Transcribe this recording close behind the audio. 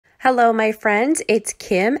Hello, my friends. It's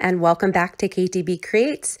Kim, and welcome back to KTB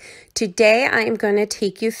Creates. Today, I am going to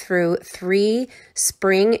take you through 3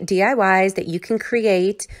 spring DIYs that you can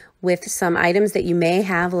create with some items that you may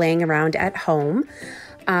have laying around at home.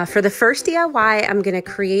 For the first DIY, I'm going to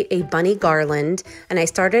create a bunny garland, and I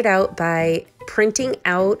started out by printing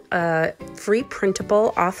out a free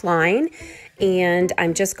printable offline, and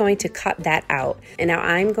I'm just going to cut that out. And now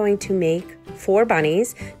I'm going to make 4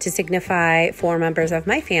 bunnies to signify 4 members of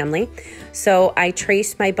my family. So I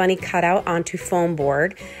traced my bunny cutout onto foam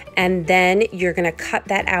board, and then you're going to cut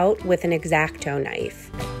that out with an X-Acto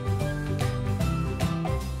knife.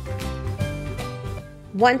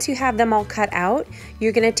 Once you have them all cut out,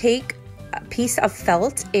 you're going to take a piece of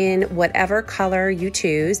felt in whatever color you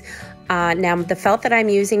choose. Now, the felt that I'm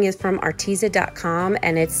using is from arteza.com,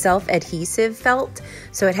 and it's self-adhesive felt,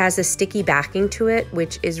 so it has a sticky backing to it,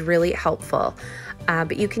 which is really helpful.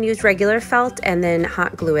 But you can use regular felt and then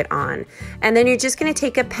hot glue it on. And then you're just going to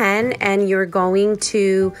take a pen and you're going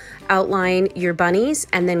to outline your bunnies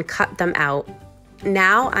and then cut them out.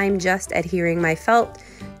 Now I'm just adhering my felt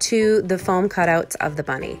to the foam cutouts of the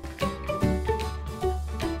bunny.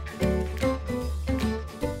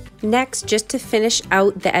 Next, just to finish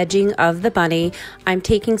out the edging of the bunny, I'm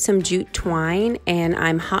taking some jute twine and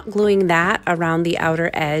I'm hot gluing that around the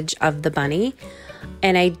outer edge of the bunny.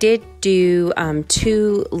 And I did do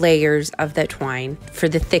 2 layers of the twine for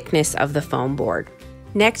the thickness of the foam board.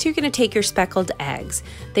 Next, you're going to take your speckled eggs.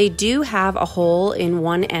 They do have a hole in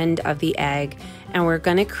one end of the egg, and we're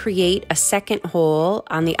going to create a second hole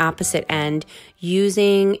on the opposite end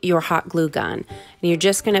using your hot glue gun. And you're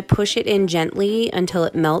just going to push it in gently until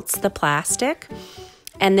it melts the plastic.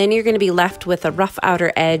 And then you're going to be left with a rough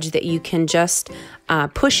outer edge that you can just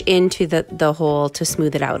push into the hole to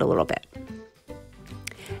smooth it out a little bit.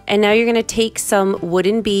 And now you're going to take some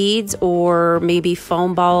wooden beads or maybe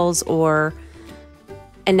foam balls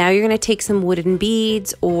and now you're going to take some wooden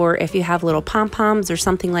beads, or if you have little pom-poms or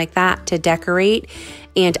something like that to decorate.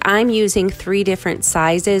 And I'm using 3 different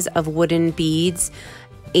sizes of wooden beads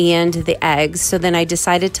and the eggs. So then I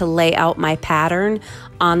decided to lay out my pattern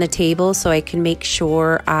on the table so I can make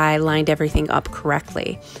sure I lined everything up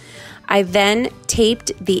correctly. I then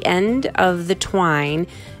taped the end of the twine,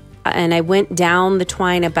 and I went down the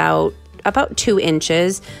twine about 2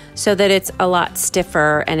 inches so that it's a lot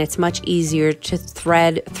stiffer and it's much easier to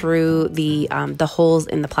thread through the holes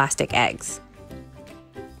in the plastic eggs.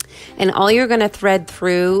 And all you're going to thread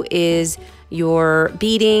through is your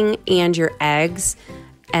beading and your eggs,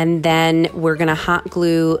 and then we're going to hot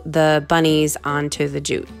glue the bunnies onto the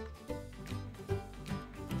jute.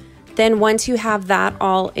 Then once you have that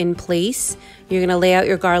all in place, you're going to lay out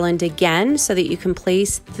your garland again so that you can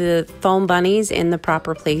place the foam bunnies in the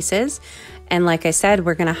proper places. And like I said,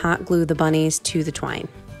 we're going to hot glue the bunnies to the twine.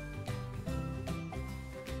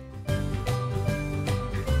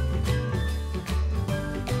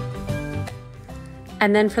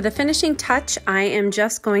 And then for the finishing touch, I am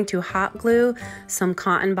just going to hot glue some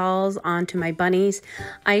cotton balls onto my bunnies.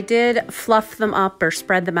 I did fluff them up or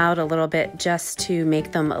spread them out a little bit just to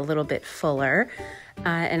make them a little bit fuller.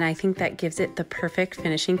 And I think that gives it the perfect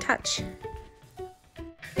finishing touch.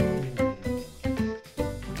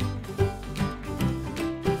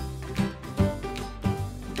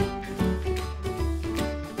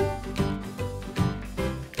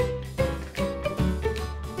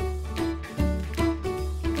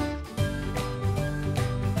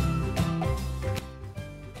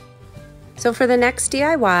 So for the next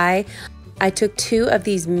DIY, I took 2 of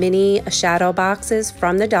these mini shadow boxes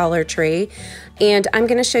from the Dollar Tree, and I'm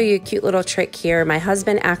going to show you a cute little trick here. My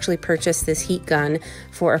husband actually purchased this heat gun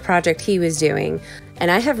for a project he was doing, and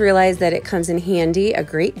I have realized that it comes in handy a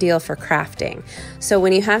great deal for crafting. So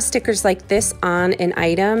when you have stickers like this on an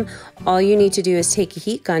item, all you need to do is take a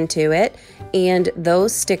heat gun to it, and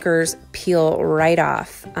those stickers peel right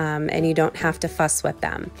off, and you don't have to fuss with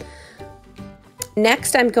them.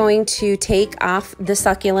 Next, I'm going to take off the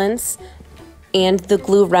succulents and the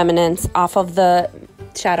glue remnants off of the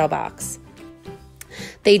shadow box.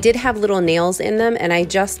 They did have little nails in them, and I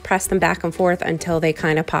just pressed them back and forth until they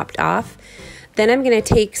kind of popped off. Then I'm going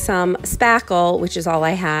to take some spackle, which is all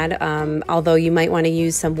I had, although you might want to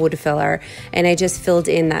use some wood filler, and I just filled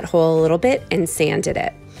in that hole a little bit and sanded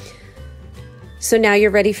it. So now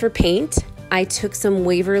you're ready for paint. I took some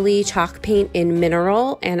Waverly chalk paint in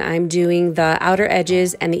mineral, and I'm doing the outer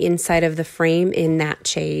edges and the inside of the frame in that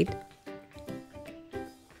shade.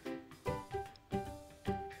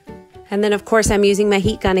 And then of course I'm using my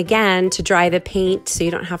heat gun again to dry the paint so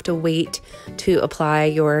you don't have to wait to apply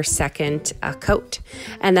your second coat.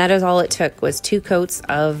 And that is all it took, was 2 coats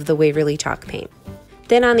of the Waverly chalk paint.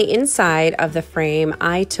 Then on the inside of the frame,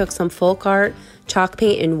 I took some folk art chalk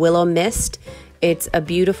paint in Willow Mist. It's a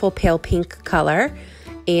beautiful pale pink color,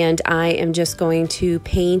 and I am just going to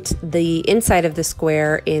paint the inside of the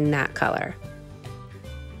square in that color.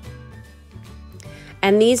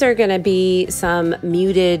 And these are going to be some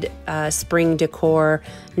muted spring decor,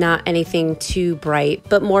 not anything too bright,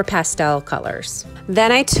 but more pastel colors.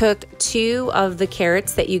 Then I took 2 of the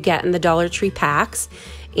carrots that you get in the Dollar Tree packs,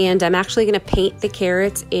 and I'm actually going to paint the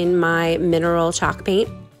carrots in my mineral chalk paint.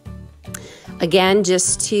 Again,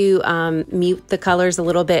 just to mute the colors a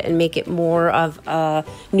little bit and make it more of a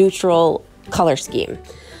neutral color scheme.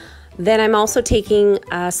 Then I'm also taking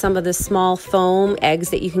some of the small foam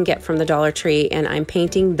eggs that you can get from the Dollar Tree, and I'm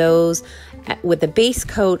painting those with a base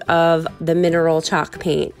coat of the mineral chalk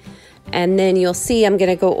paint. And then you'll see I'm going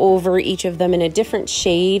to go over each of them in a different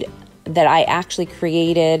shade that I actually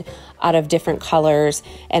created out of different colors,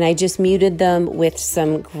 and I just muted them with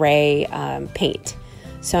some gray paint.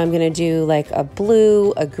 So I'm going to do like a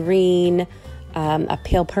blue, a green, a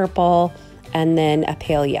pale purple, and then a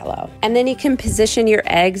pale yellow. And then you can position your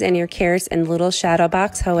eggs and your carrots in little shadow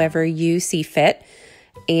box however you see fit.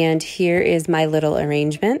 And here is my little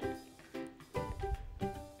arrangement.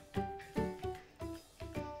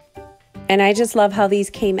 And I just love how these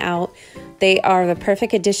came out. They are the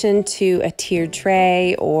perfect addition to a tiered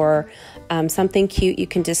tray or something cute you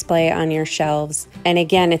can display on your shelves. And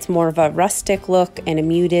again, it's more of a rustic look and a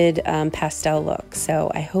muted pastel look.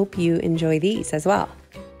 So I hope you enjoy these as well.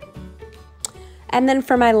 And then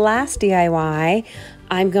for my last DIY,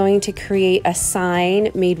 I'm going to create a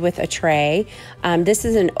sign made with a tray. This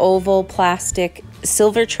is an oval plastic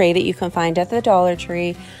silver tray that you can find at the Dollar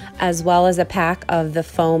Tree, as well as a pack of the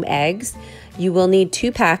foam eggs. You will need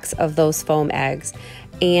 2 packs of those foam eggs.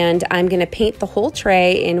 And I'm going to paint the whole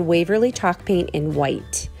tray in Waverly chalk paint in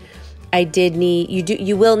white.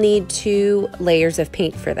 You will need 2 layers of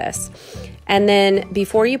paint for this. And then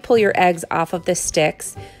before you pull your eggs off of the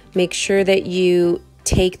sticks, make sure that you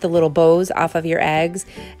take the little bows off of your eggs,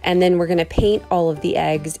 and then we're going to paint all of the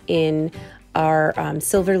eggs in our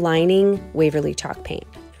silver lining Waverly chalk paint.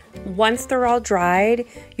 Once they're all dried,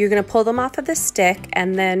 you're going to pull them off of the stick,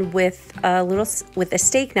 and then with a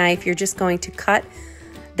steak knife, you're just going to cut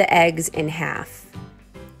the eggs in half.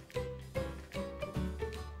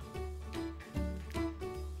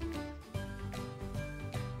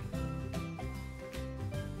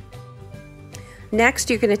 Next,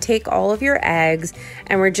 you're going to take all of your eggs,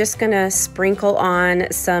 and we're just going to sprinkle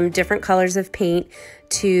on some different colors of paint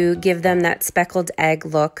to give them that speckled egg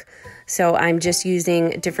look. So I'm just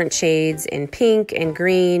using different shades in pink and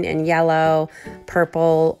green and yellow,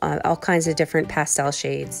 purple, all kinds of different pastel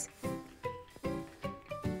shades.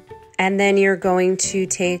 And then you're going to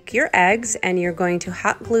take your eggs and you're going to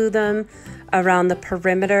hot glue them around the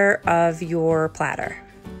perimeter of your platter.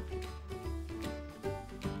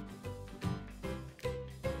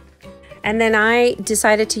 And then I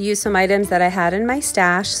decided to use some items that I had in my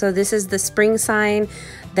stash. So this is the spring sign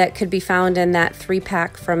that could be found in that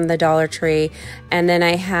 3-pack from the Dollar Tree. And then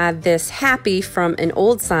I had this happy from an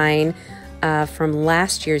old sign from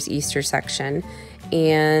last year's Easter section.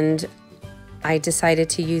 And I decided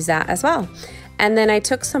to use that as well. And then I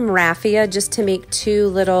took some raffia just to make 2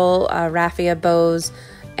 little raffia bows.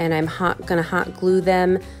 And I'm gonna hot glue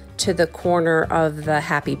them to the corner of the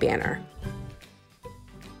happy banner.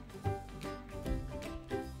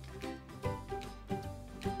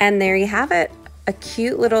 And there you have it, a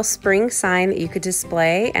cute little spring sign that you could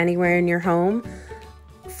display anywhere in your home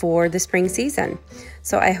for the spring season.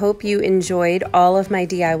 So I hope you enjoyed all of my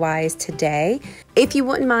DIYs today. If you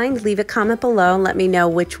wouldn't mind, leave a comment below and let me know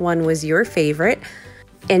which one was your favorite.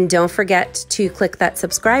 And don't forget to click that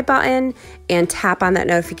subscribe button and tap on that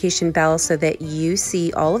notification bell so that you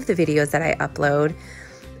see all of the videos that I upload.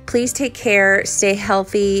 Please take care, stay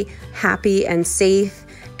healthy, happy, and safe,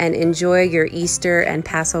 and enjoy your Easter and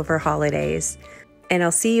Passover holidays. And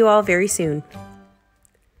I'll see you all very soon.